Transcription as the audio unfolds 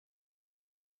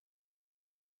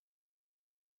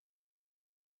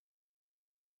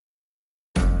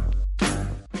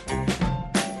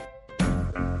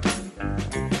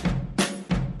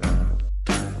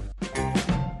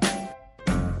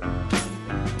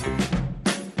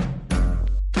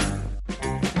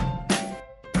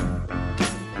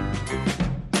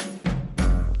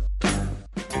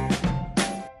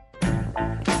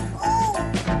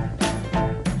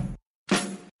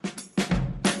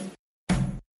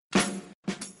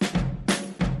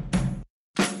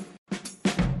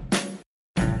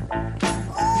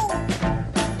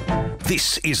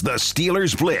This is the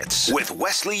Steelers Blitz with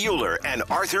Wesley Euler and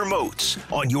Arthur Moats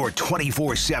on your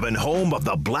 24/7 home of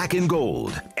the black and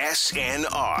gold,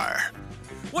 SNR.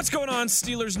 What's going on,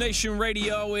 Steelers Nation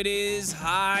Radio? It is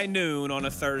high noon on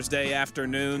a Thursday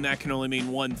afternoon. That can only mean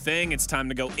one thing. It's time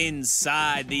to go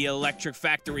inside the Electric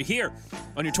Factory here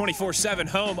on your 24/7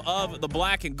 home of the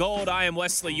black and gold. I am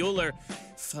Wesley Euler,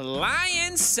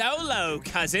 flying solo,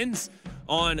 cousins,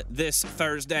 on this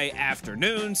Thursday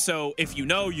afternoon. So if you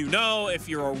know, you know. If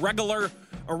you're a regular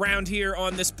around here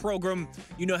on this program,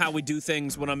 you know how we do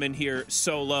things when I'm in here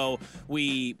solo.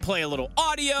 We play a little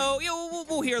audio.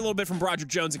 We'll hear a little bit from Broderick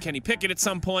Jones and Kenny Pickett at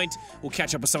some point. We'll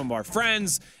catch up with some of our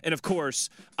friends. And, of course,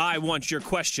 I want your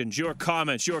questions, your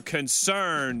comments, your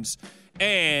concerns,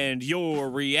 and your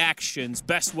reactions.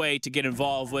 Best way to get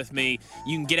involved with me,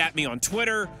 you can get at me on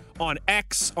Twitter, on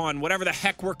X, on whatever the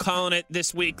heck we're calling it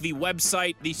this week, the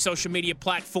website, the social media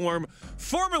platform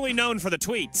formerly known for the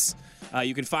tweets.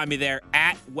 You can find me there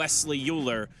at Wesley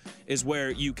Euler is where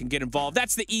you can get involved.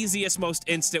 That's the easiest, most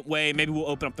instant way. Maybe we'll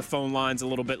open up the phone lines a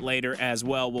little bit later as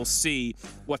well. We'll see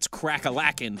what's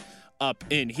crack-a-lacking up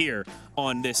in here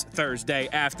on this Thursday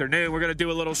afternoon. We're going to do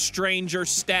a little stranger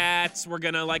stats. We're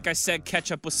going to, like I said,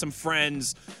 catch up with some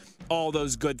friends, all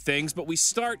those good things. But we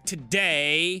start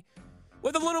today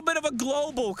with a little bit of a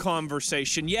global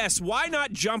conversation. Yes, why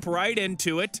not jump right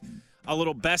into it? A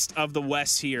little best of the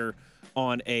West here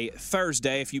on a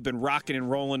Thursday. If you've been rocking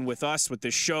and rolling with us, with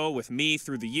this show, with me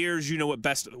through the years, you know what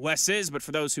Best of the West is. But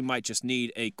for those who might just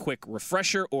need a quick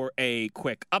refresher or a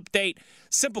quick update,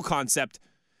 simple concept,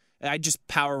 I just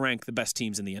power rank the best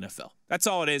teams in the NFL. That's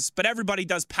all it is. But everybody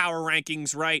does power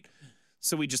rankings, right?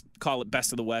 So we just call it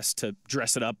Best of the West to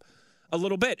dress it up a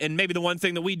little bit. And maybe the one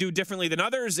thing that we do differently than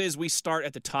others is we start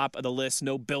at the top of the list.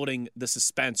 No building the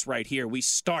suspense right here. We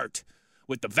start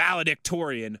with the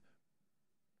valedictorian.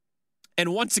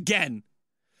 And once again,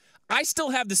 I still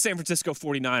have the San Francisco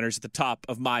 49ers at the top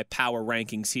of my power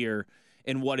rankings here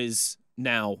in what is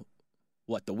now,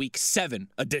 the Week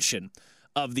 7 edition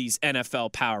of these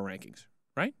NFL power rankings,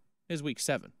 right? It is Week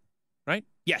 7, right?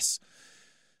 Yes.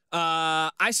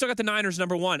 I still got the Niners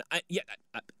number one.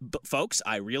 But folks,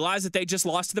 I realize that they just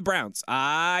lost to the Browns.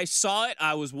 I saw it.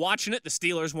 I was watching it. The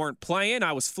Steelers weren't playing.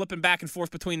 I was flipping back and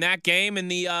forth between that game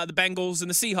and the Bengals and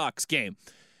the Seahawks game.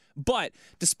 But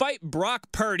despite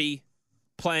Brock Purdy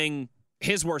playing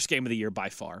his worst game of the year by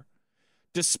far,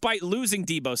 despite losing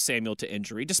Deebo Samuel to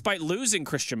injury, despite losing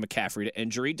Christian McCaffrey to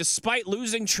injury, despite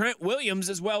losing Trent Williams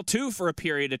as well, too, for a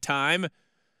period of time,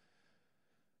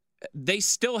 they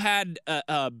still had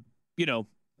a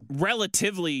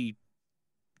relatively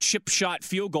chip shot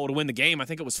field goal to win the game. I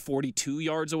think it was 42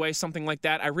 yards away, something like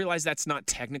that. I realize that's not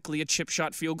technically a chip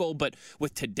shot field goal, but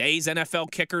with today's NFL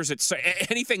kickers, it's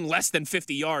anything less than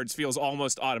 50 yards feels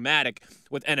almost automatic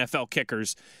with NFL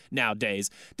kickers nowadays.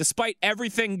 Despite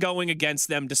everything going against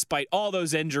them, despite all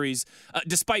those injuries,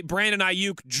 despite Brandon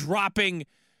Ayuk dropping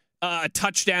a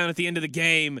touchdown at the end of the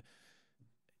game,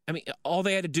 I mean, all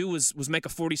they had to do was make a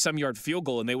 40-some-yard field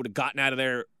goal, and they would have gotten out of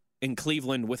there in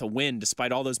Cleveland with a win,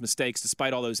 despite all those mistakes,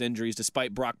 despite all those injuries,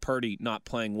 despite Brock Purdy not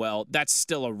playing well. That's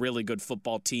still a really good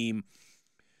football team.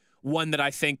 One that I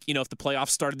think, if the playoffs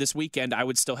started this weekend, I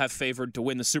would still have favored to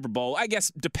win the Super Bowl. I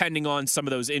guess depending on some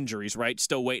of those injuries, right?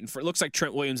 Still waiting for it. Looks like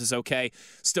Trent Williams is okay.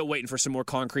 Still waiting for some more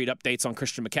concrete updates on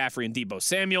Christian McCaffrey and Deebo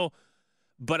Samuel.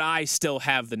 But I still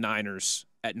have the Niners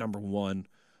at number one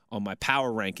on my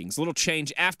power rankings. A little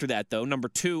change after that, though. Number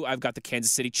 2, I've got the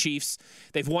Kansas City Chiefs.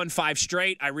 They've won 5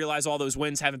 straight. I realize all those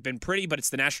wins haven't been pretty, but it's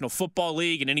the National Football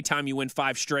League, and anytime you win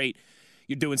 5 straight,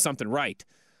 you're doing something right.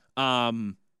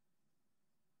 They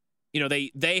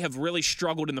have really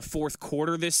struggled in the fourth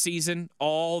quarter this season.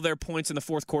 All their points in the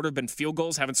fourth quarter have been field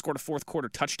goals, haven't scored a fourth quarter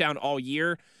touchdown all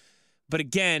year. But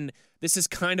again, this is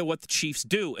kind of what the Chiefs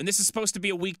do, and this is supposed to be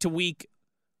a week-to-week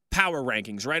power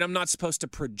rankings, right? I'm not supposed to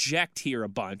project here a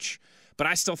bunch, but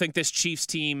I still think this Chiefs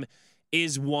team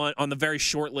is one on the very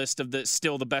short list of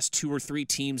the best 2 or 3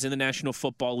 teams in the National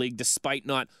Football League, despite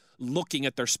not looking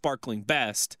at their sparkling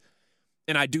best.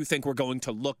 And I do think we're going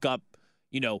to look up,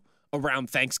 around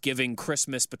Thanksgiving,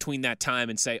 Christmas, between that time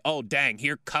and say, oh, dang,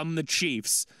 here come the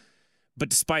Chiefs. But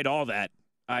despite all that,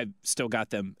 I've still got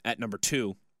them at number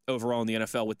 2 overall in the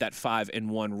NFL with that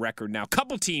 5-1 record. Now, a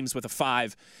couple teams with a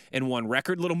 5-1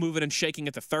 record, little moving and shaking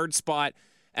at the 3rd spot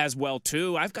as well,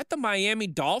 too. I've got the Miami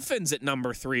Dolphins at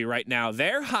number 3 right now,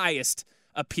 their highest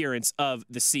appearance of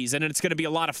the season, and it's going to be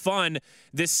a lot of fun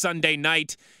this Sunday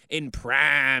night in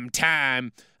prime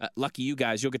time. Lucky you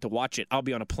guys, you'll get to watch it. I'll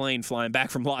be on a plane flying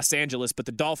back from Los Angeles, but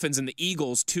the Dolphins and the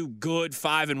Eagles, 2 good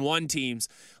 5-1 teams,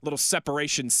 a little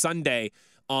separation Sunday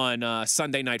on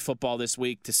Sunday Night Football this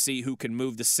week to see who can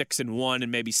move to 6-1 and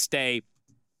maybe stay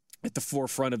at the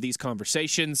forefront of these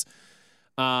conversations.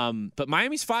 But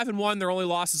Miami's 5-1. Their only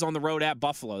loss is on the road at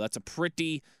Buffalo. That's a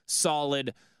pretty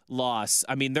solid loss.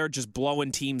 I mean, they're just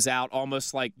blowing teams out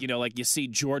almost like you see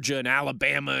Georgia and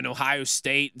Alabama and Ohio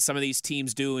State and some of these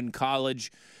teams do in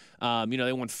college. They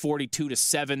won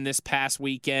 42-7 this past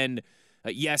weekend.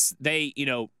 Yes, they,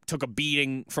 took a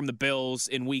beating from the Bills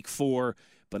in week 4.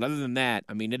 But other than that,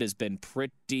 I mean, it has been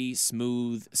pretty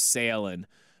smooth sailing.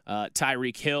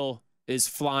 Tyreek Hill is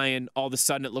flying. All of a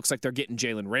sudden, it looks like they're getting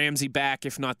Jalen Ramsey back,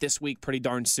 if not this week, pretty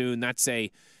darn soon. That's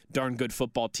a darn good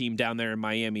football team down there in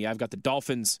Miami. I've got the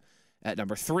Dolphins at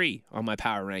number 3 on my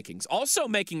power rankings. Also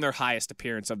making their highest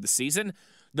appearance of the season,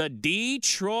 the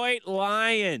Detroit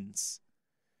Lions.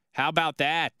 How about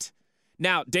that?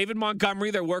 Now, David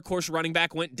Montgomery, their workhorse running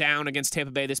back, went down against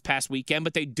Tampa Bay this past weekend,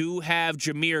 but they do have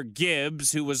Jahmyr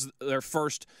Gibbs, who was their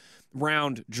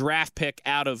first-round draft pick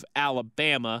out of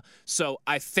Alabama, so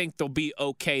I think they'll be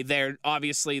okay there.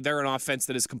 Obviously, they're an offense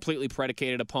that is completely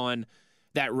predicated upon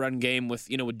that run game with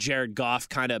Jared Goff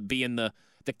kind of being the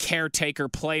caretaker,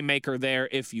 playmaker there,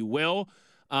 if you will.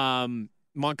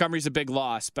 Montgomery's a big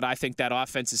loss, but I think that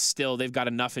offense is still, they've got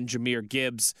enough in Jahmyr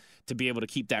Gibbs to be able to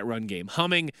keep that run game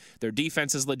humming. Their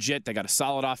defense is legit. They got a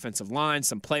solid offensive line,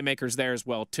 some playmakers there as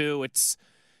well, too. It's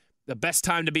the best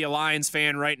time to be a Lions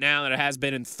fan right now that it has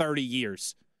been in 30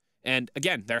 years. And,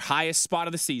 again, their highest spot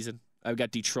of the season, I've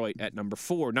got Detroit at number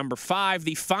 4. Number 5,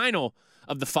 the final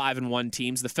of the 5-1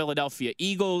 teams, the Philadelphia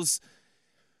Eagles.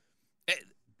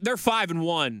 They're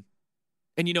 5-1.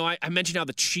 And, I mentioned how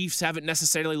the Chiefs haven't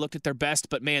necessarily looked at their best,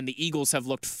 but, man, the Eagles have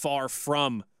looked far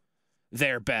from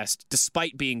their best,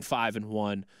 despite being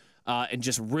 5-1, and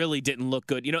just really didn't look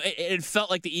good. It felt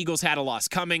like the Eagles had a loss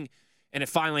coming, and it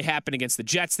finally happened against the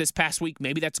Jets this past week.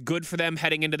 Maybe that's good for them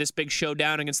heading into this big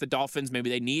showdown against the Dolphins. Maybe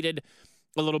they needed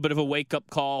a little bit of a wake-up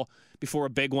call before a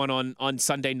big one on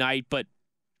Sunday night, but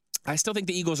I still think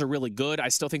the Eagles are really good. I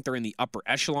still think they're in the upper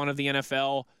echelon of the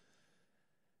NFL.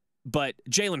 But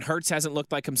Jalen Hurts hasn't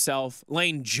looked like himself.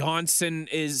 Lane Johnson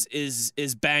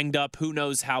is banged up. Who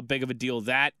knows how big of a deal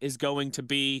that is going to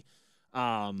be.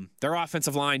 Their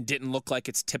offensive line didn't look like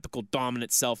its typical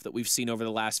dominant self that we've seen over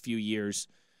the last few years.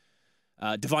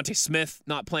 Devontae Smith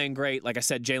not playing great. Like I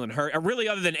said, Jalen Hurts. Really,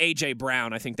 other than A.J.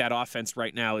 Brown, I think that offense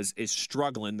right now is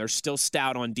struggling. They're still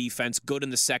stout on defense, good in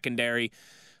the secondary,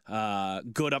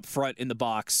 good up front in the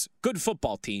box. Good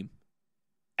football team.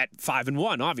 At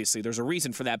 5-1, obviously, there's a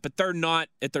reason for that, but they're not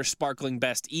at their sparkling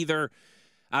best either.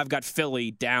 I've got Philly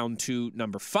down to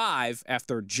number 5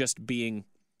 after just being,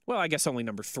 I guess only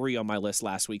number 3 on my list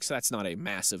last week, so that's not a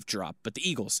massive drop. But the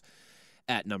Eagles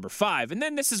at number 5. And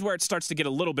then this is where it starts to get a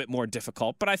little bit more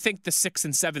difficult, but I think the 6th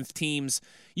and 7th teams,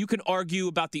 you can argue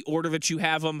about the order that you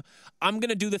have them. I'm going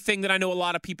to do the thing that I know a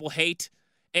lot of people hate,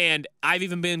 and I've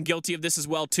even been guilty of this as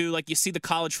well, too. Like, you see the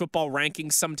college football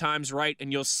rankings sometimes, right,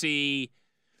 and you'll see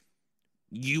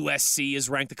USC is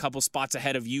ranked a couple spots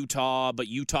ahead of Utah, but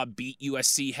Utah beat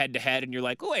USC head-to-head, and you're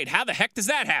like, oh, wait, how the heck does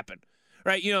that happen?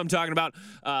 Right? You know what I'm talking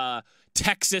about?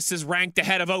 Texas is ranked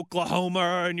ahead of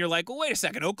Oklahoma, and you're like, well, wait a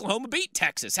second, Oklahoma beat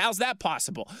Texas. How's that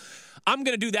possible? I'm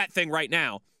going to do that thing right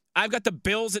now. I've got the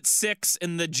Bills at 6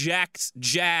 and the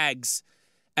Jags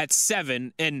at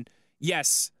 7, and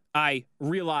yes, I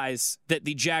realize that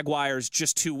the Jaguars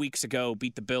just 2 weeks ago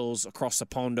beat the Bills across the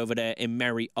pond over there in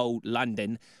merry old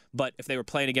London. But if they were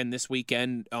playing again this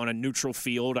weekend on a neutral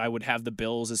field, I would have the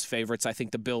Bills as favorites. I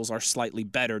think the Bills are slightly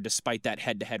better despite that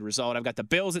head-to-head result. I've got the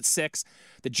Bills at 6,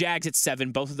 the Jags at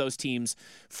 7, both of those teams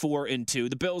 4-2.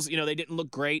 The Bills, they didn't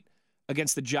look great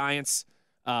against the Giants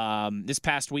this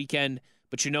past weekend.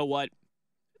 But you know what?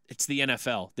 It's the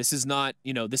NFL. This is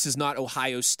not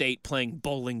Ohio State playing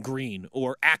Bowling Green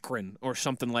or Akron or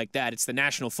something like that. It's the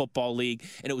National Football League,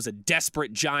 and it was a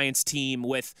desperate Giants team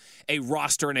with a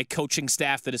roster and a coaching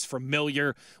staff that is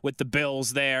familiar with the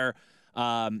Bills there.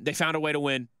 They found a way to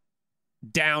win.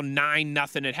 Down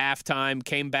 9-0 at halftime,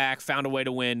 came back, found a way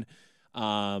to win.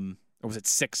 Or was it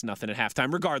 6-0 at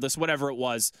halftime? Regardless, whatever it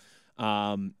was,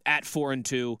 at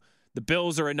 4-2. The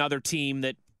Bills are another team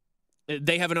that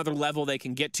they have another level they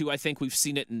can get to. I think we've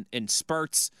seen it in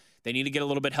spurts. They need to get a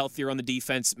little bit healthier on the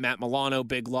defense. Matt Milano,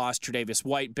 big loss. Tre'Davious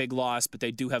White, big loss. But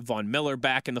they do have Von Miller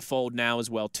back in the fold now as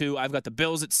well, too. I've got the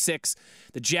Bills at 6,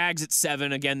 the Jags at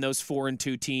 7. Again, those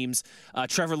 4-2 teams.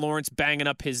 Trevor Lawrence banging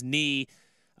up his knee.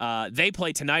 They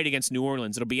play tonight against New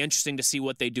Orleans. It'll be interesting to see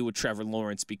what they do with Trevor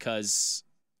Lawrence because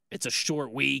it's a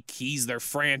short week. He's their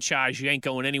franchise. You ain't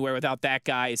going anywhere without that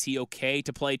guy. Is he okay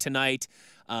to play tonight?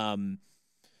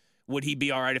 Would he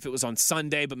be all right if it was on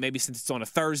Sunday, but maybe since it's on a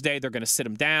Thursday, they're going to sit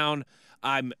him down?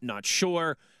 I'm not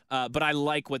sure, but I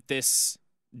like what this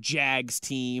Jags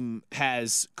team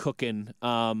has cooking.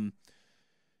 They're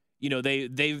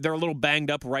a little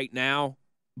banged up right now,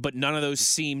 but none of those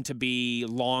seem to be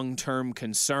long-term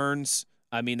concerns.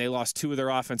 I mean, they lost 2 of their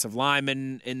offensive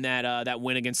linemen in that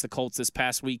win against the Colts this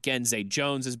past weekend. Zay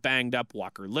Jones is banged up.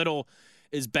 Walker Little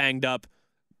is banged up.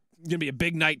 Going to be a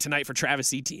big night tonight for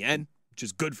Travis Etienne, which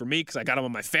is good for me because I got him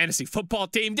on my fantasy football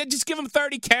team. Just give him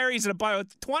 30 carries and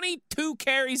 22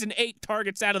 carries and 8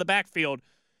 targets out of the backfield.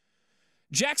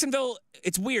 Jacksonville,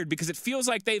 it's weird because it feels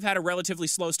like they've had a relatively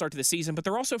slow start to the season, but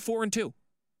they're also 4-2.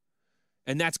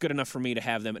 And that's good enough for me to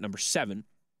have them at number 7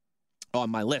 on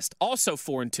my list. Also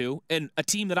 4-2, and a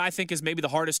team that I think is maybe the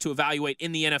hardest to evaluate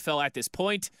in the NFL at this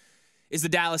point is the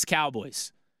Dallas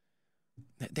Cowboys.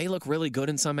 They look really good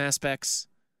in some aspects.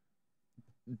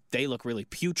 They look really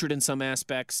putrid in some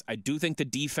aspects. I do think the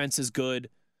defense is good,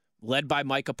 led by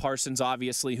Micah Parsons,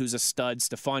 obviously, who's a stud.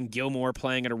 Stephon Gilmore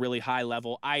playing at a really high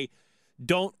level. I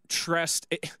don't trust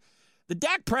it. The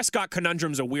Dak Prescott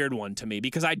conundrum's a weird one to me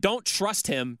because I don't trust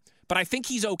him, but I think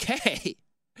he's okay.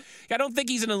 I don't think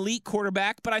he's an elite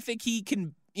quarterback, but I think he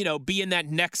can, be in that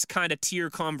next kind of tier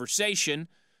conversation.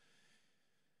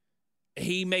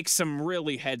 He makes some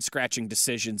really head-scratching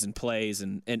decisions and plays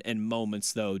and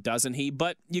moments, though, doesn't he?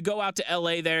 But you go out to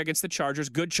L.A. there against the Chargers,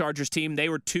 good Chargers team. They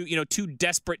were two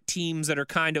desperate teams that are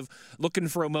kind of looking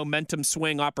for a momentum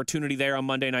swing opportunity there on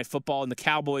Monday Night Football, and the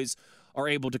Cowboys are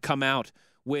able to come out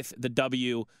with the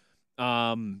W.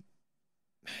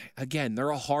 Again, they're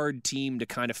a hard team to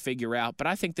kind of figure out, but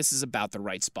I think this is about the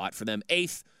right spot for them.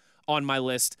 8th on my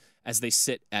list as they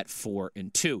sit at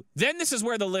 4-2. Then this is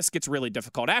where the list gets really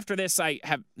difficult. After this, I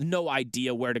have no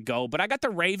idea where to go, but I got the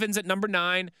Ravens at number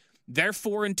 9. They're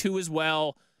 4-2 as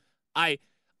well.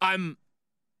 I'm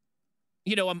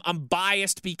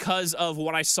biased because of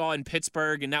what I saw in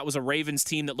Pittsburgh, and that was a Ravens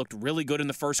team that looked really good in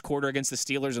the first quarter against the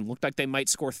Steelers and looked like they might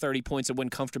score 30 points and win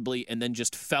comfortably, and then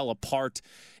just fell apart,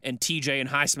 and TJ and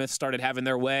Highsmith started having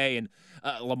their way, and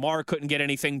Lamar couldn't get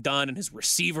anything done, and his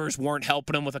receivers weren't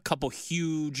helping him with a couple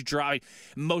huge drives.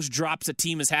 Most drops a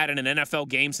team has had in an NFL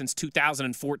game since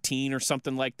 2014 or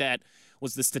something like that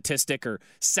was the statistic, or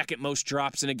second most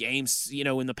drops in a game,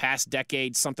 in the past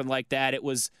decade, something like that. It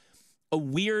was a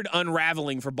weird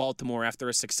unraveling for Baltimore after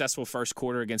a successful first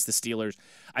quarter against the Steelers.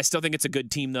 I still think it's a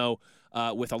good team, though,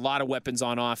 with a lot of weapons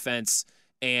on offense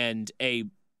and a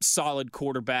solid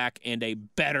quarterback and a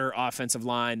better offensive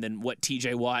line than what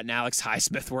TJ Watt and Alex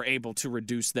Highsmith were able to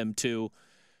reduce them to,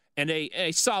 and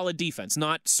a solid defense.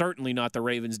 Certainly not the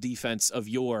Ravens' defense of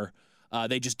yore.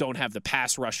 They just don't have the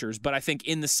pass rushers. But I think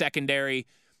in the secondary,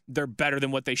 they're better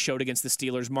than what they showed against the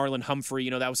Steelers. Marlon Humphrey,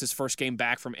 that was his first game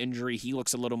back from injury. He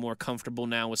looks a little more comfortable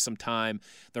now with some time.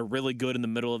 They're really good in the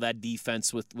middle of that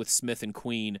defense with Smith and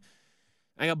Queen.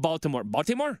 I got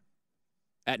Baltimore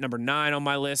at number 9 on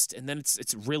my list, and then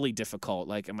it's really difficult.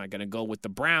 Like, am I going to go with the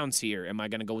Browns here? Am I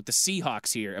going to go with the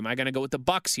Seahawks here? Am I going to go with the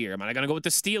Bucks here? Am I going to go with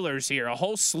the Steelers here? A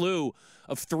whole slew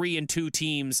of 3-2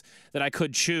 teams that I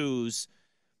could choose.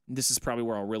 This is probably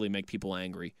where I'll really make people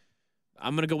angry.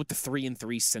 I'm going to go with the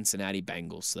 3-3 Cincinnati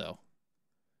Bengals, though.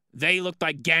 They looked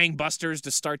like gangbusters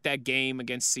to start that game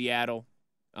against Seattle.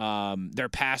 Their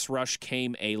pass rush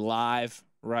came alive,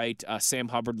 right? Sam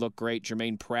Hubbard looked great.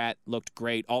 Jermaine Pratt looked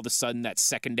great. All of a sudden, that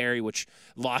secondary, which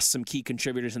lost some key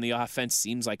contributors in the offense,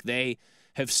 seems like they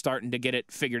have started to get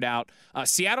it figured out.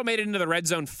 Seattle made it into the red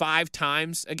zone 5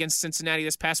 times against Cincinnati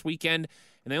this past weekend,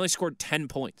 and they only scored 10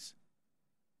 points.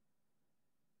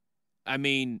 I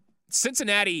mean,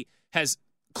 Cincinnati has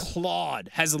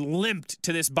limped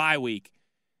to this bye week,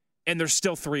 and they're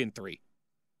still 3-3.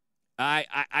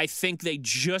 I think they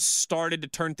just started to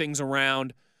turn things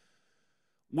around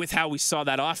with how we saw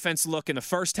that offense look in the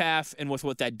first half and with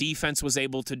what that defense was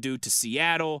able to do to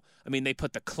Seattle. I mean, they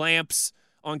put the clamps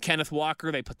on Kenneth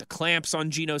Walker. They put the clamps on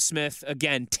Geno Smith.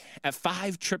 Again, at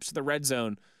 5 trips to the red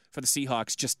zone for the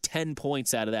Seahawks, just 10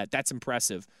 points out of that. That's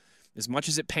impressive. As much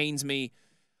as it pains me,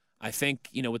 I think,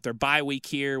 with their bye week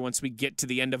here, once we get to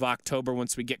the end of October,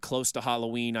 once we get close to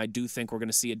Halloween, I do think we're going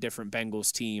to see a different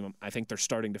Bengals team. I think they're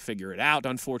starting to figure it out,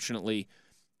 unfortunately,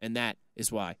 and that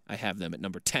is why I have them at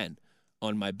number 10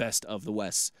 on my Best of the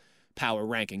West power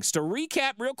rankings. To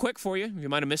recap real quick for you, if you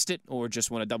might have missed it or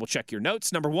just want to double-check your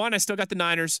notes. Number 1, I still got the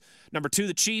Niners. Number 2,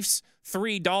 the Chiefs.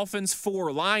 3, Dolphins.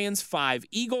 4, Lions. 5,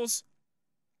 Eagles.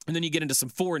 And then you get into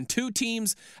some 4-2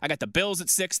 teams. I got the Bills at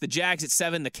 6, the Jags at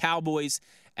 7, the Cowboys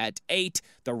at 8,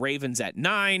 the Ravens at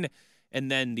 9,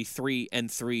 and then the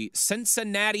 3-3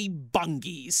 Cincinnati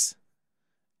Bungies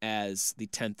as the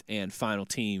 10th and final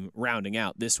team rounding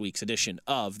out this week's edition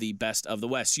of the Best of the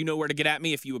West. You know where to get at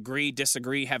me if you agree,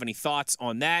 disagree, have any thoughts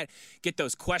on that. Get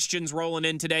those questions rolling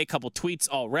in today. Couple tweets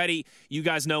already. You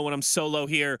guys know when I'm solo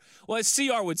here. Well, as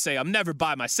CR would say, I'm never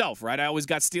by myself, right? I always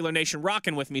got Steeler Nation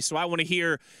rocking with me, so I want to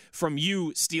hear from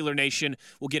you, Steeler Nation.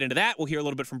 We'll get into that. We'll hear a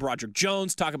little bit from Broderick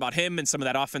Jones, talk about him and some of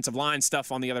that offensive line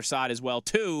stuff on the other side as well,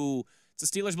 too. It's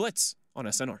the Steelers Blitz on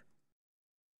SNR.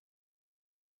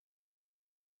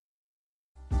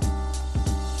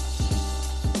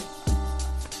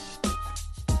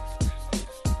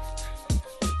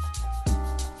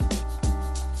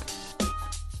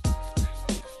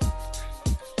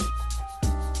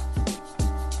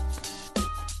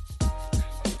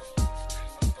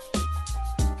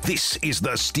 This is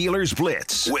the Steelers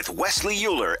Blitz with Wesley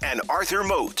Euler and Arthur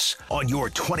Moats on your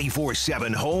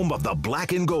 24/7 home of the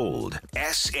black and gold,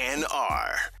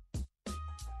 SNR.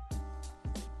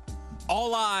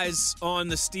 All eyes on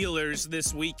the Steelers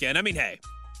this weekend. I mean, hey,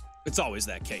 it's always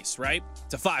that case, right?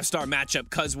 It's a 5-star matchup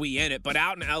because we in it, but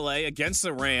out in L.A. against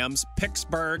the Rams,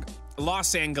 Pittsburgh,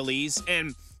 Los Angeles,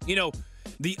 and, you know,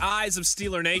 the eyes of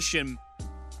Steeler Nation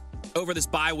over this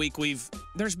bye week,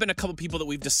 there's been a couple people that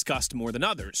we've discussed more than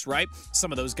others, right?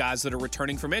 Some of those guys that are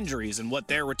returning from injuries and what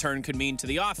their return could mean to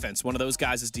the offense. One of those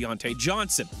guys is Diontae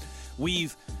Johnson.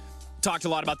 We've talked a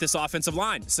lot about this offensive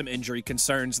line. Some injury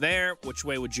concerns there. Which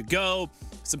way would you go?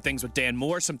 Some things with Dan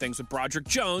Moore, some things with Broderick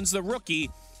Jones, the rookie,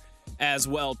 as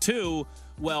well, too.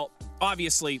 Well,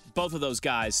 obviously, both of those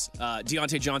guys,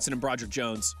 Diontae Johnson and Broderick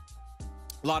Jones,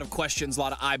 a lot of questions, a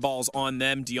lot of eyeballs on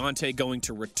them. Diontae going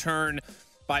to return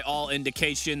by all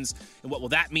indications. And what will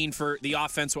that mean for the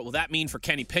offense? What will that mean for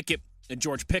Kenny Pickett and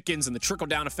George Pickens and the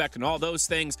trickle-down effect and all those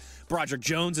things? Broderick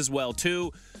Jones as well,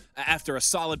 too. After a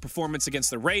solid performance against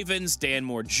the Ravens, Dan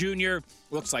Moore Jr.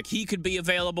 looks like he could be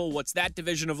available. What's that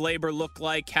division of labor look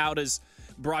like? How does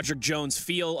Broderick Jones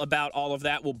feel about all of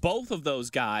that? Well, both of those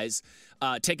guys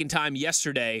taking time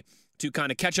yesterday to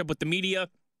kind of catch up with the media,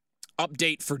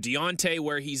 update for Diontae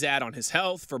where he's at on his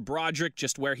health, for Broderick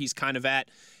just where he's kind of at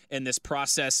in this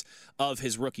process of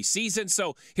his rookie season.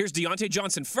 So here's Diontae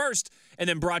Johnson first, and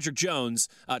then Broderick Jones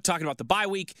talking about the bye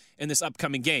week and this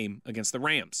upcoming game against the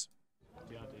Rams.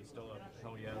 Diontae, still a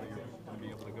hell yeah that you're going to be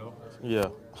able to go? Yeah.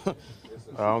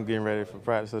 I'm getting ready for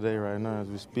practice today right now as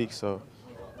we speak, so you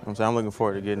know what I'm saying, I'm looking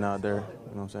forward to getting out there,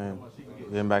 you know what I'm saying,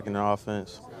 getting back in the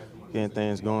offense, getting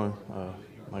things going.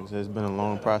 Like I said, it's been a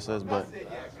long process, but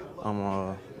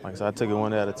like I said, I took it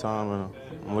one day at a time, and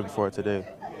I'm looking forward to today.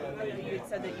 You had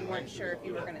said that you weren't sure if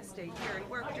you were going to stay here and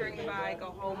work during the bye, go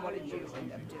home. What did you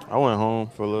end up doing? I went home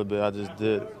for a little bit. I just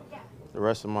did the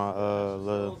rest of my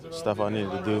little stuff I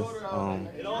needed to do.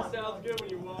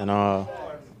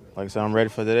 Like I said, I'm ready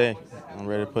for today. I'm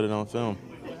ready to put it on film.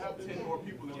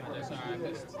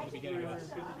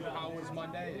 How was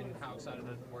Monday and how excited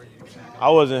were you? I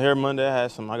wasn't here Monday. I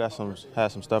had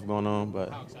some stuff going on,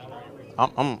 but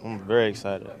I'm very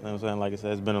excited. You know what I'm saying? Like I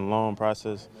said, it's been a long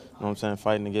process. You know what I'm saying?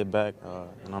 Fighting to get back,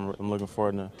 and I'm looking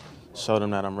forward to show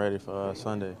them that I'm ready for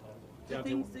Sunday. The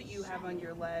things that you have on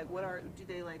your leg, do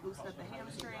they like loosen up the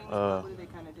hamstrings? What do they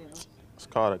kind of do? It's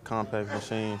called a compact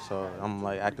machine, so I'm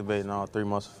like activating all 3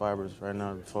 muscle fibers right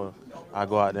now before I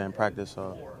go out there and practice.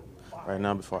 Right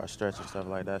now before I stretch and stuff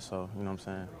like that. So you know what I'm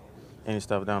saying? Any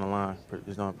stuff down the line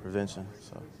is on prevention.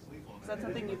 So. Is that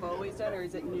something you've always done, or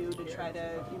is it new to try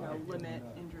to, limit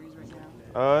injuries right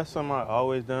now? It's something I've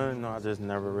always done. I just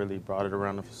never really brought it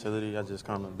around the facility. I just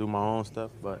kind of do my own stuff.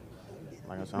 But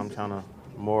like I said, I'm trying to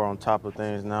more on top of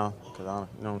things now because I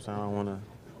don't want to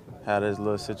have this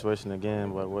little situation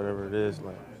again. But whatever it is,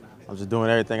 like I'm just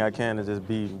doing everything I can to just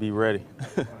be ready.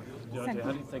 Diontae,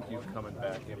 how do you think you coming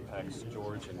back impacts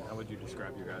George, and how would you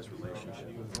describe your guys' relationship?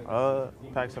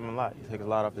 Impacts him a lot. He takes a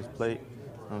lot off his plate.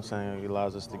 You know what I'm saying? He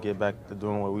allows us to get back to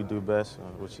doing what we do best,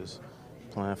 which is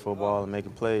playing football and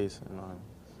making plays. And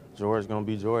George's gonna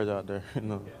be George out there.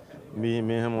 Me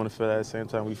and him on the field at the same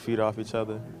time. We feed off each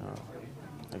other.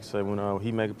 Like I said, when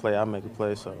he make a play, I make a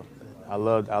play. So I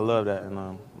love that, and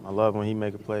I love when he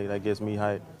make a play. That gets me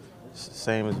hyped.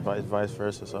 Same as vice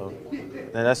versa. So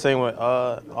and that's same with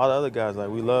all the other guys. Like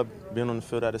we love being on the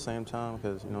field at the same time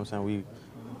because you know what I'm saying, we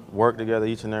work together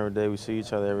each and every day. We see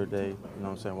each other every day. You know what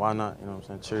I'm saying? Why not? You know what I'm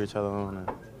saying? Cheer each other on and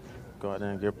go out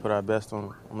there and put our best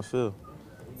on the field.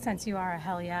 Since you are a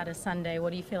hell yeah to Sunday,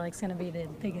 what do you feel like is going to be the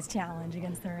biggest challenge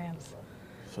against the Rams?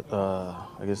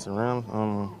 Against the Rams,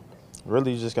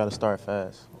 really you just got to start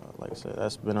fast. Like I said,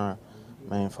 that's been our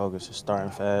main focus, is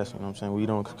starting fast. You know what I'm saying? We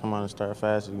don't come out and start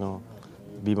fast. We're going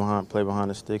to play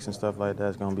behind the sticks and stuff like that.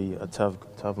 It's going to be a tough,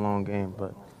 long game.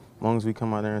 But as long as we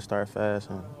come out there and start fast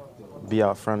and be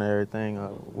out front of everything,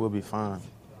 we'll be fine.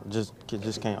 Just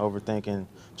can't overthink and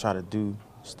try to do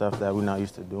stuff that we're not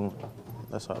used to doing.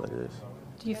 That's all it is.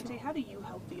 Deontay, how do you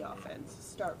help the offense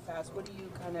start fast? What do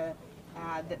you kind of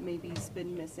add that maybe's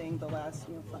been missing the last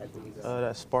 5 weeks?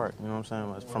 That spark, you know what I'm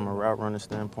saying? Like, from a route running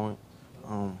standpoint,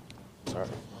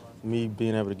 me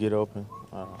being able to get open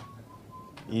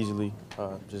easily,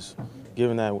 just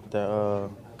giving that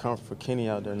comfort for Kenny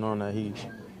out there, knowing that he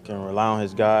can rely on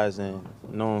his guys and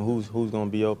knowing who's going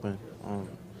to be open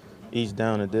each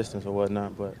down the distance or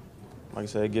whatnot. But like I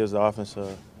said, it gives the offense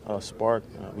a spark.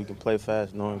 We can play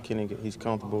fast, knowing Kenny, he's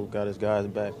comfortable, got his guys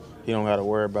back. He don't got to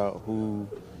worry about who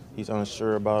he's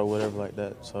unsure about or whatever like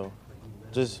that. So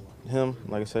just him,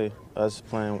 like I say, us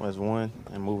playing as one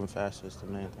and moving faster is the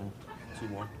main thing.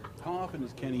 2-1. How often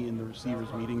is Kenny in the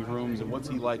receivers' meeting rooms, and what's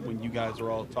he like when you guys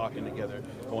are all talking together,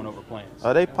 going over plans?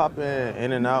 They pop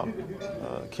in and out,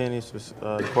 Kenny,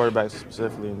 the quarterback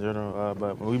specifically in general,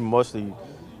 but we mostly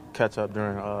catch up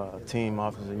during team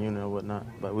offensive unit or whatnot,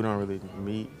 but we don't really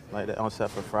meet like that.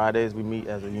 Except for Fridays, we meet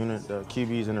as a unit, the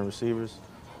QBs and the receivers.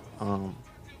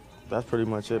 That's pretty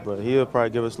much it, but he'll probably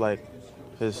give us like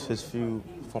his few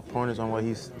pointers on what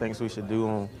he thinks we should do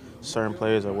on certain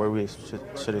players or where we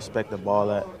should expect the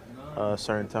ball at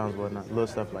certain times, whatnot, little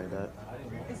stuff like that.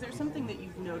 Is there something that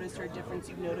you've noticed or a difference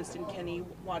you've noticed in Kenny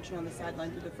watching on the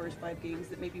sideline through the first 5 games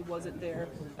that maybe wasn't there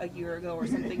a year ago, or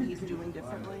something he's doing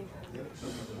differently?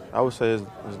 I would say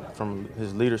from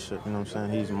his leadership, you know what I'm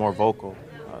saying, he's more vocal.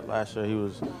 Last year he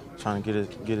was trying to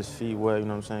get his feet wet, you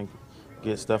know what I'm saying,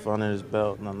 get stuff under his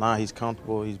belt. Now he's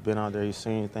comfortable, he's been out there, he's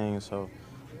seen things, so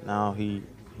now he's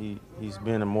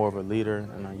been more of a leader,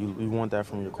 and you want that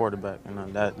from your quarterback,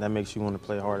 and that makes you want to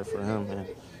play harder for him. And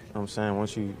you know what I'm saying,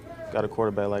 once you got a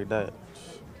quarterback like that,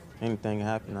 anything can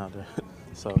happen out there.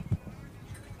 So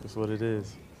that's what it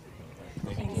is.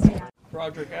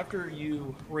 Broderick, after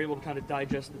you were able to kind of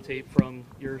digest the tape from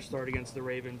your start against the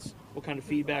Ravens, what kind of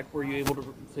feedback were you able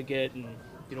to get, and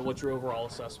what's your overall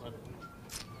assessment?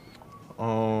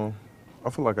 I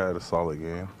feel like I had a solid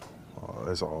game.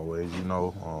 As always,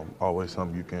 always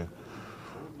something you can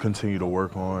continue to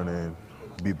work on and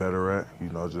be better at,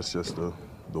 just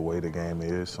the way the game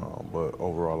is. But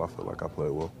overall, I feel like I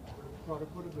played well.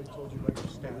 Broderick, what have they told you about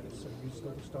your status? Are you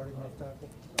still starting left tackle?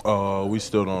 We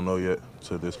still don't know yet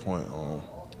to this point.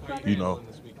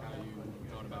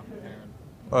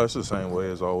 It's the same way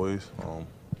as always.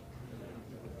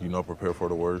 Prepare for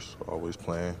the worst, always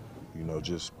playing.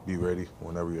 Just be ready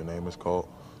whenever your name is called.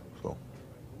 So.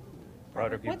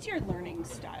 What's your learning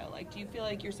style like? Do you feel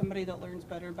like you're somebody that learns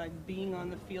better by being on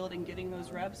the field and getting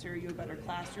those reps, or are you a better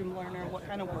classroom learner? What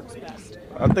kind of works best?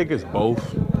 I think it's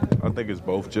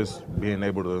both. Just being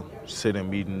able to sit in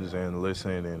meetings and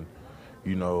listen and,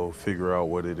 figure out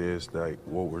what it is, like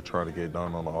what we're trying to get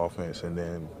done on the offense, and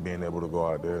then being able to go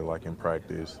out there like in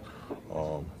practice,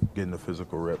 getting the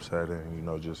physical reps at it,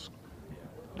 and, just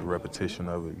the repetition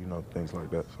of it, things like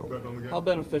that. So, how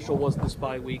beneficial was this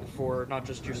bye week for not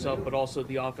just yourself but also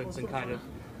the offense and kind of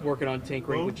working on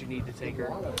tinkering what you need to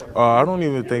tinker? I don't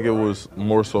even think it was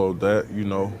more so that,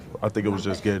 I think it was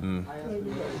just getting,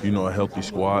 a healthy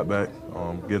squad back.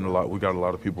 We got a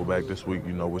lot of people back this week,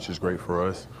 which is great for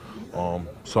us.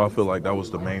 So I feel like that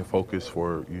was the main focus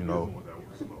for,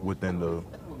 within the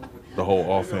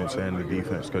whole offense and the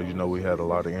defense, because, we had a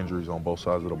lot of injuries on both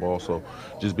sides of the ball. So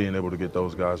just being able to get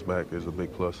those guys back is a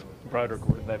big plus. Broderick,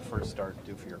 what did that first start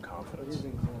do for your confidence?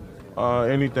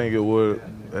 Anything it would,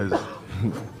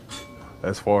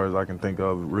 as far as I can think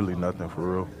of, really nothing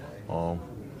for real.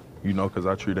 Because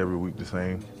I treat every week the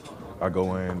same. I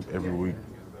go in every week,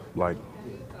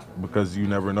 because you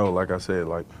never know, like I said,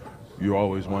 you're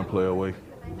always one play away.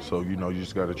 So, you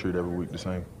just got to treat every week the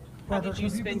same. How did you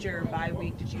spend your bye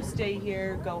week? Did you stay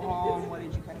here, go home? What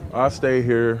did you kind of do? I stayed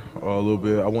here a little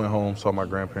bit. I went home, saw my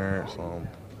grandparents,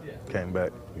 came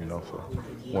back, so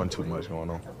wasn't too much going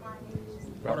on.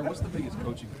 Broderick, what's the biggest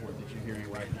coaching report that you're hearing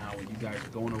right now when you guys are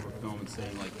going over film and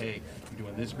saying, hey, you're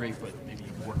doing this great, but maybe you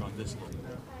can work on this a little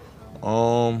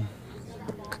bit?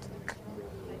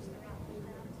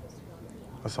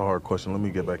 That's a hard question. Let me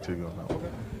get back to you on that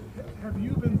one. Have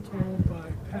you been told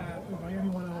by Pat or by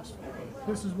anyone else,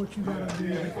 this is what you got to do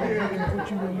before we can put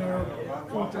you in there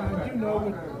full time? Do you know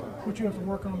what you have to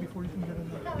work on before you can get in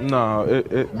there? No,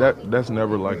 that's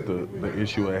never the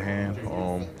issue at hand.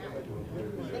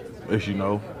 As you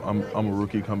know, I'm a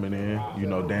rookie coming in.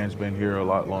 Dan's been here a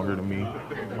lot longer than me.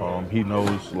 He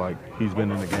knows, he's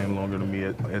been in the game longer than me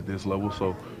at this level.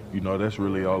 So, that's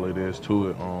really all it is to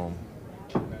it.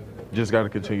 Just got to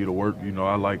continue to work.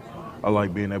 I like I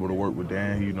like being able to work with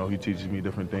Dan. You know, he teaches me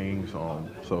different things.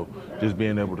 So just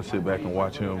being able to sit back and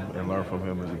watch him and learn from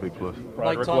him is a big plus.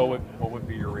 Roderick, what would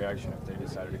be your reaction if they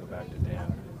decided to go back to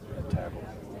Dan at tackle?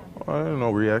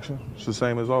 No reaction. It's the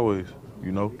same as always.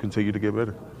 You know, continue to get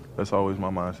better. That's always my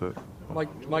mindset.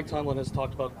 Mike Tomlin has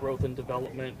talked about growth and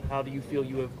development. How do you feel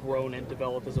you have grown and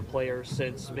developed as a player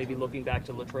since maybe looking back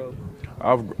to Latrobe?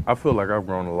 I feel like I've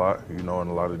grown a lot, you know, in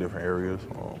a lot of different areas.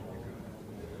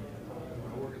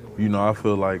 You know, I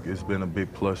feel like it's been a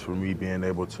big plus for me being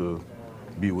able to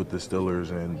be with the Steelers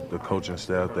and the coaching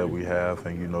staff that we have,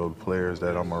 and, you know, the players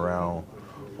that I'm around,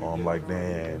 like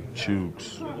Dan,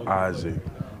 Chooks, Isaac,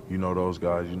 you know, those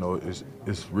guys. You know,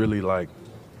 it's really like,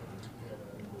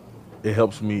 it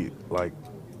helps me, like,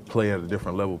 play at a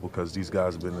different level because these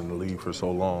guys have been in the league for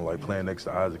so long. Like, playing next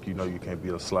to Isaac, you know, you can't be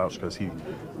a slouch because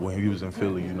when he was in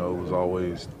Philly, you know,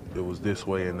 it was this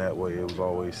way and that way. It was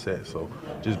always set. So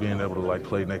just being able to, like,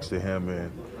 play next to him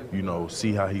and, you know,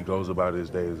 see how he goes about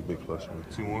his day is a big plus for me.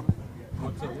 Two more.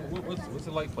 What's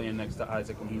it like playing next to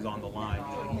Isaac when he's on the line?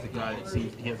 You know, he's a guy that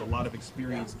seems he has a lot of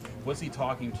experience. What's he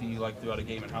talking to you like throughout a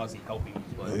game, and how is he helping you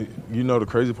play? You know, the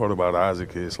crazy part about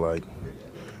Isaac is, like,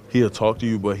 he'll talk to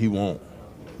you, but he won't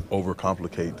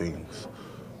overcomplicate things.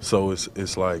 So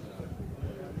it's like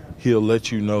he'll let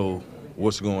you know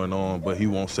what's going on, but he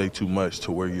won't say too much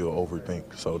to where you'll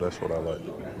overthink. So that's what I like.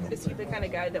 Is he the kind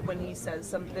of guy that when he says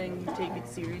something, you take it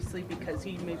seriously because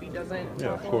he maybe doesn't?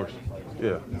 Yeah, of course.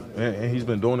 Yeah, and he's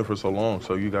been doing it for so long,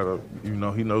 so you gotta, you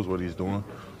know, he knows what he's doing.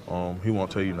 He won't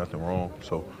tell you nothing wrong.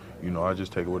 So, you know, I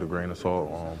just take it with a grain of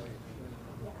salt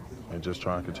and just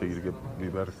try and continue to be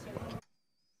better.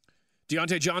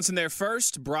 Deontay Johnson there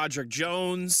first, Broderick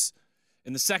Jones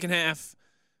in the second half.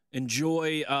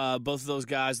 Enjoy both of those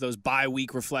guys, those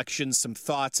bye-week reflections, some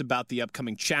thoughts about the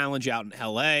upcoming challenge out in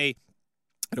L.A.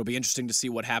 It'll be interesting to see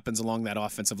what happens along that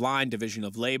offensive line. Division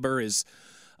of labor is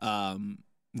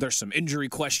there's some injury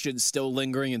questions still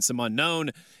lingering and some unknown.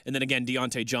 And then again,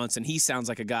 Deontay Johnson, he sounds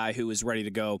like a guy who is ready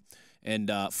to go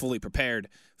and fully prepared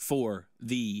for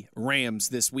the Rams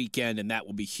this weekend, and that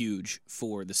will be huge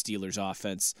for the Steelers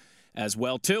offense as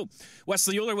well, too.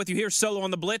 Wesley Euler with you here, solo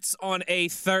on the Blitz on a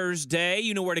Thursday.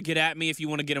 You know where to get at me if you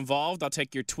want to get involved. I'll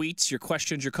take your tweets, your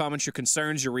questions, your comments, your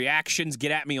concerns, your reactions.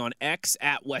 Get at me on X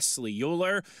at Wesley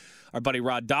Euler. Our buddy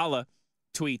Rod Dalla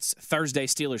tweets Thursday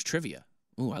Steelers trivia.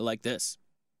 Ooh, I like this.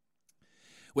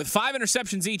 With 5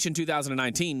 interceptions each in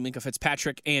 2019, Minkah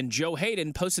Fitzpatrick and Joe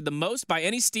Hayden posted the most by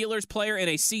any Steelers player in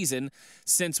a season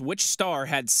since which star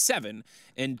had 7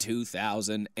 in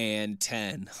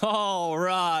 2010. Oh,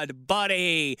 Rod,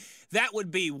 buddy, that would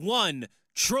be one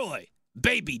Troy,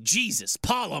 baby Jesus,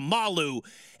 Polamalu,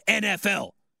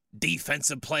 NFL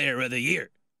Defensive Player of the Year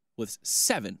with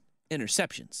 7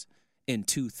 interceptions in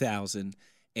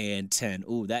 2010.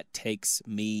 Ooh, that takes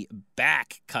me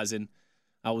back, cousin.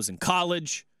 I was in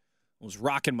college. I was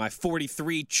rocking my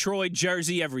 43 Troy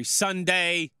jersey every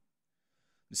Sunday.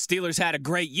 The Steelers had a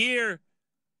great year.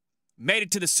 Made it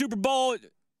to the Super Bowl.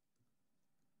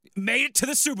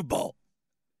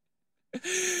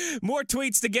 More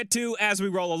tweets to get to as we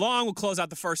roll along. We'll close out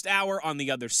the first hour on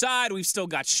the other side. We've still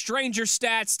got stranger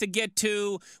stats to get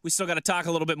to. We still got to talk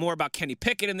a little bit more about Kenny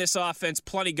Pickett in this offense.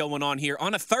 Plenty going on here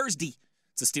on a Thursday.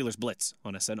 It's the Steelers Blitz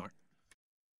on SNR.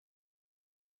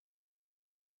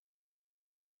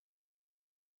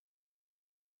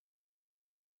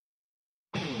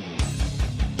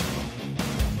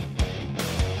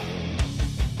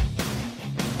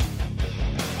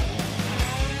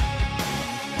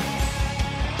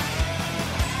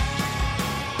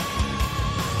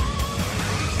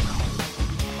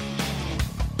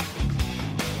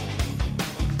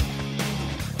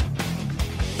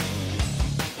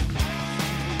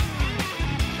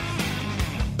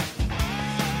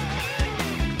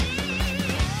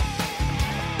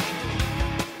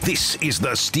 This is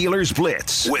the Steelers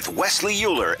Blitz with Wesley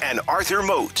Euler and Arthur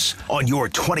Moats on your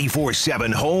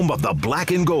 24/7 home of the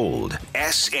black and gold,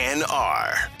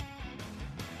 SNR.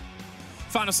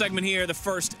 Final segment here, the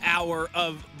first hour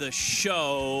of the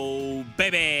show.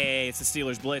 Baby, it's the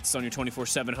Steelers Blitz on your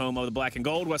 24/7 home of the black and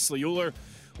gold. Wesley Euler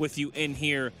with you in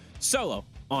here solo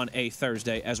on a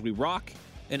Thursday as we rock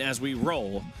and as we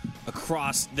roll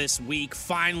across this week,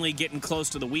 finally getting close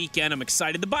to the weekend. I'm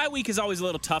excited. The bye week is always a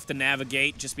little tough to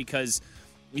navigate just because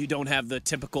you don't have the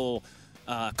typical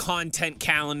content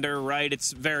calendar, right?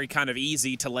 It's very kind of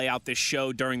easy to lay out this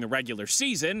show during the regular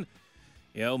season.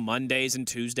 You know, Mondays and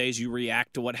Tuesdays, you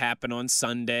react to what happened on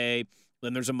Sunday.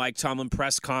 Then there's a Mike Tomlin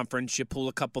press conference. You pull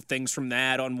a couple things from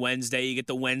that on Wednesday. You get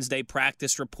the Wednesday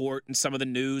practice report and some of the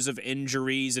news of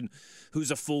injuries and who's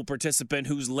a full participant,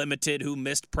 who's limited, who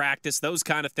missed practice, those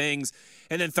kind of things.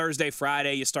 And then Thursday,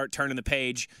 Friday, you start turning the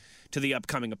page to the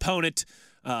upcoming opponent.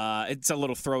 It's a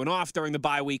little thrown off during the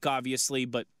bye week, obviously,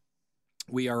 but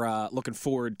we are looking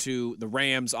forward to the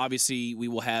Rams. Obviously, we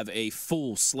will have a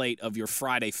full slate of your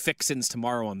Friday fixins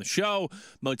tomorrow on the show.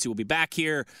 Motzi will be back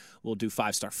here. We'll do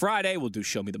 5-Star Friday. We'll do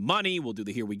Show Me the Money. We'll do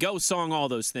the Here We Go song, all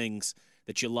those things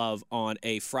that you love on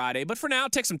a Friday. But for now,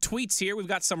 take some tweets here. We've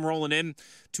got some rolling in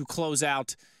to close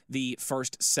out the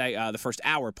first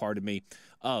hour,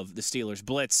 of the Steelers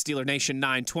Blitz. Steeler Nation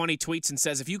 920 tweets and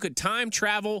says, if you could time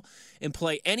travel and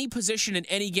play any position in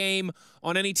any game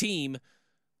on any team,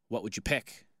 what would you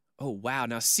pick? Oh, wow.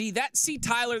 Now, see,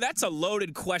 Tyler, that's a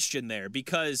loaded question there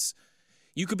because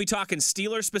you could be talking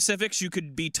Steeler specifics. You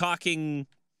could be talking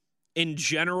in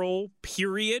general,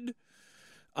 period.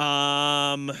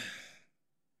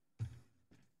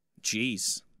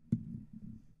 Geez.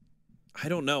 I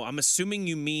don't know. I'm assuming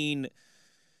you mean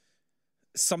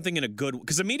something in a good,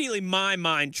 because immediately my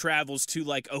mind travels to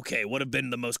like, okay, what have been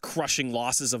the most crushing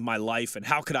losses of my life and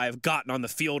how could I have gotten on the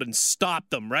field and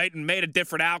stopped them, right? And made a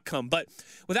different outcome. But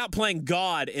without playing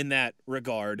God in that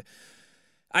regard,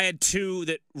 I had two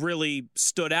that really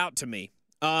stood out to me.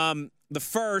 The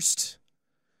first,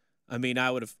 I mean,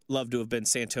 I would have loved to have been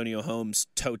Santonio Holmes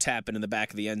toe tapping in the back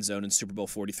of the end zone in Super Bowl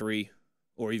 43,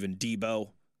 or even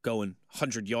Debo going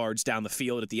 100 yards down the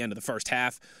field at the end of the first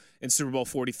half in Super Bowl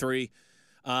 43.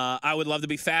 I would love to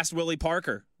be Fast Willie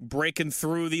Parker, breaking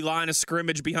through the line of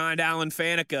scrimmage behind Alan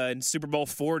Faneca in Super Bowl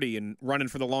 40 and running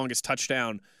for the longest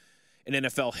touchdown in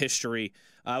NFL history.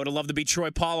 I would have loved to be Troy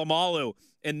Polamalu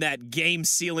in that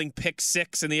game-sealing pick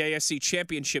six in the AFC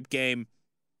Championship game.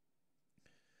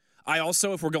 I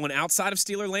also, if we're going outside of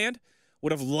Steeler land,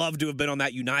 would have loved to have been on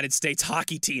that United States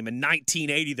hockey team in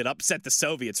 1980 that upset the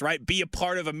Soviets, right? Be a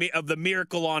part of the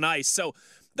miracle on ice. So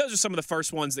those are some of the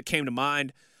first ones that came to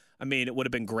mind. I mean, it would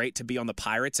have been great to be on the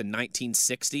Pirates in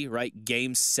 1960, right?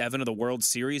 Game 7 of the World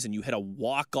Series, and you hit a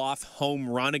walk-off home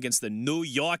run against the New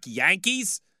York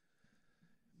Yankees.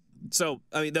 So,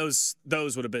 I mean, those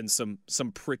would have been some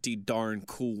pretty darn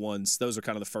cool ones. Those are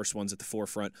kind of the first ones at the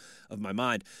forefront of my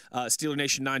mind. Steeler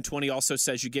Nation 920 also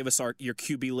says you gave us your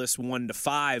QB list 1 to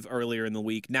 5 earlier in the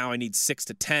week. Now I need 6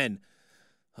 to 10.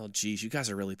 Oh, geez, you guys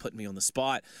are really putting me on the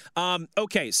spot.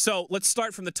 Okay, so let's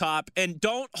start from the top. And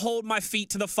don't hold my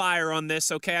feet to the fire on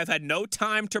this, okay? I've had no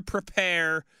time to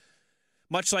prepare,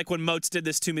 much like when Moats did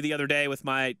this to me the other day with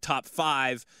my top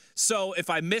 5. So if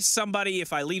I miss somebody,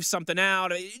 if I leave something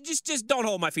out, just don't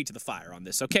hold my feet to the fire on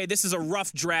this, okay? This is a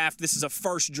rough draft. This is a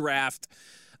first draft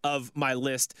of my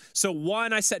list. So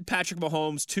 1, I said Patrick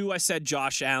Mahomes. 2, I said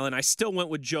Josh Allen. I still went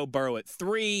with Joe Burrow at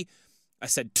 3. I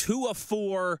said 2 of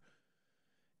 4.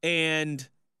 And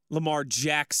Lamar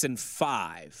Jackson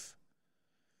 5.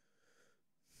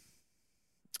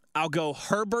 I'll go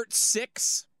Herbert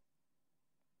 6.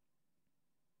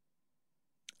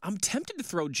 I'm tempted to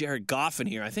throw Jared Goff in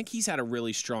here. I think he's had a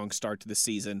really strong start to the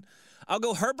season. I'll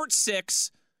go Herbert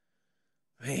 6.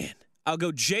 Man, I'll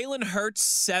go Jalen Hurts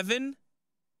 7.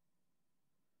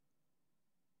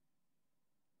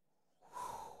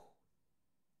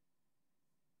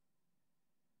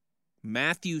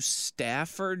 Matthew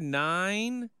Stafford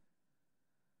 9.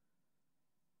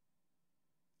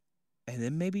 And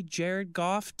then maybe Jared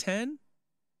Goff 10.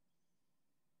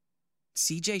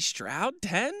 CJ Stroud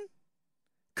 10.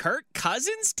 Kirk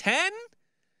Cousins 10.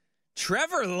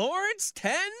 Trevor Lawrence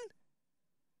 10.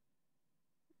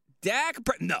 Dak.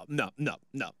 No.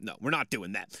 We're not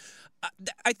doing that.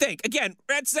 I think, again,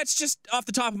 that's just off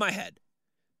the top of my head.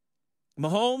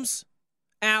 Mahomes,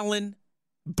 Allen,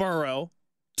 Burrow,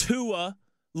 Tua,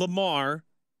 Lamar,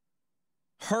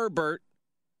 Herbert.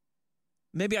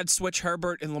 Maybe I'd switch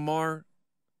Herbert and Lamar.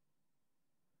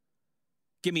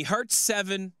 Give me Hurts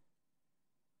 7.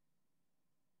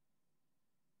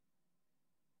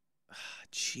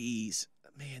 Jeez.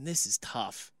 Man, this is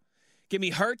tough. Give me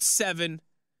Hurts 7.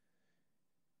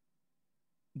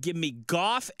 Give me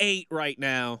Goff 8 right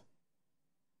now.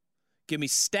 Give me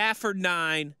Stafford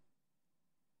 9.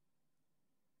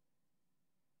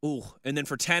 Ooh, and then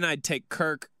for 10, I'd take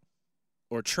Kirk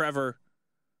or Trevor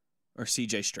or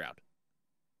CJ Stroud.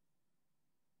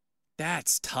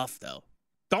 That's tough, though.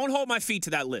 Don't hold my feet to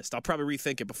that list. I'll probably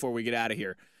rethink it before we get out of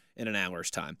here in an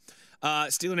hour's time.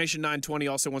 Steeler Nation 920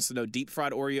 also wants to know deep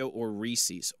fried Oreo or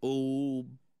Reese's. Oh,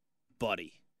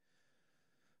 buddy.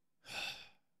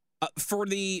 For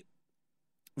the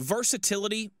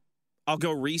versatility, I'll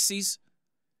go Reese's.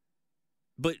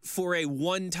 But for a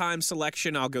one-time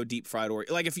selection, I'll go deep fried Oreo.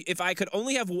 Like if I could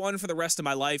only have one for the rest of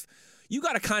my life, you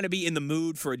got to kind of be in the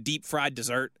mood for a deep fried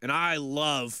dessert. And I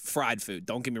love fried food,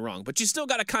 don't get me wrong. But you still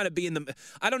got to kind of be in the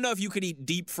 – I don't know if you could eat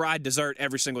deep fried dessert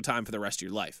every single time for the rest of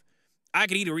your life. I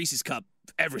could eat a Reese's Cup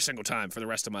every single time for the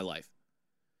rest of my life.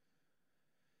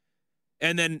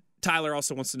 And then Tyler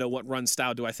also wants to know what run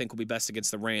style do I think will be best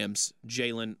against the Rams,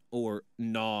 Jalen or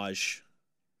Najee?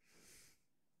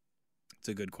 It's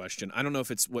a good question. I don't know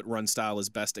if it's what run style is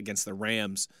best against the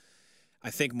Rams. I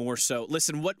think more so.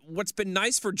 Listen, what's been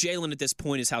nice for Jalen at this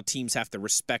point is how teams have to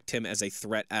respect him as a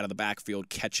threat out of the backfield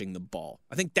catching the ball.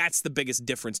 I think that's the biggest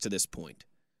difference to this point.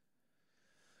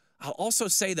 I'll also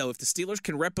say, though, if the Steelers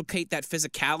can replicate that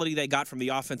physicality they got from the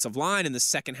offensive line in the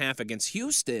second half against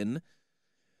Houston,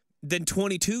 then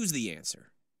 22 is the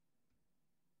answer.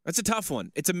 That's a tough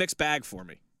one. It's a mixed bag for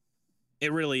me.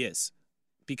 It really is.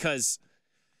 Because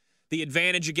the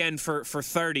advantage, again, for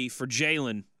 30, for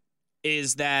Jalen,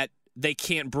 is that they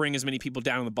can't bring as many people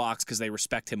down in the box because they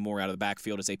respect him more out of the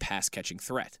backfield as a pass-catching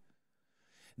threat.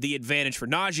 The advantage for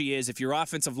Najee is if your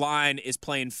offensive line is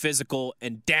playing physical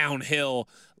and downhill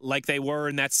like they were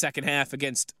in that second half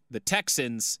against the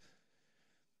Texans,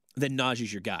 then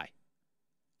Najee's your guy.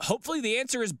 Hopefully the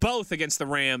answer is both against the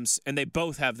Rams, and they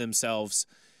both have themselves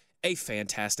a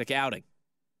fantastic outing.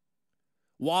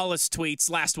 Wallace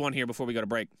tweets, last one here before we go to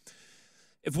break.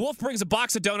 If Wolf brings a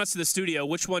box of donuts to the studio,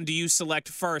 which one do you select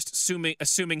first,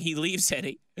 assuming he leaves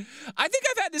any? I think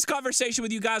I've had this conversation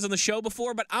with you guys on the show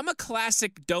before, but I'm a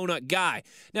classic donut guy.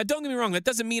 Now, don't get me wrong, that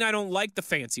doesn't mean I don't like the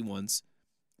fancy ones,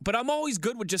 but I'm always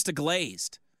good with just a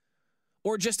glazed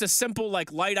or just a simple,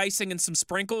 like, light icing and some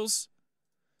sprinkles.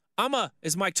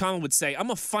 As Mike Tomlin would say, I'm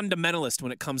a fundamentalist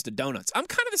when it comes to donuts. I'm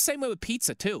kind of the same way with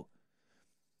pizza, too.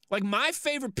 Like, my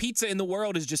favorite pizza in the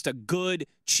world is just a good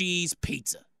cheese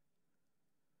pizza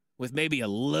with maybe a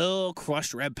little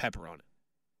crushed red pepper on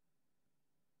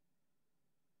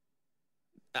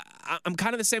it. I'm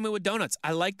kind of the same way with donuts.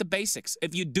 I like the basics.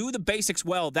 If you do the basics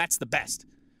well, that's the best.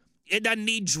 It doesn't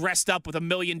need dressed up with a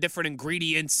million different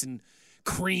ingredients and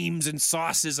creams and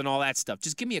sauces and all that stuff.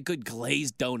 Just give me a good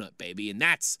glazed donut, baby, and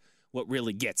that's what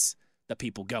really gets the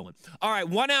people going. All right,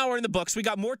 1 hour in the books. We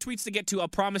got more tweets to get to. I'll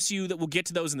promise you that we'll get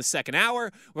to those in the second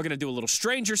hour. We're going to do a little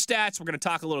Stranger Stats. We're going to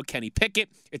talk a little Kenny Pickett.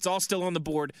 It's all still on the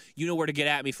board. You know where to get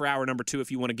at me for hour number 2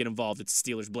 if you want to get involved. It's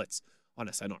Steelers Blitz on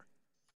SNR.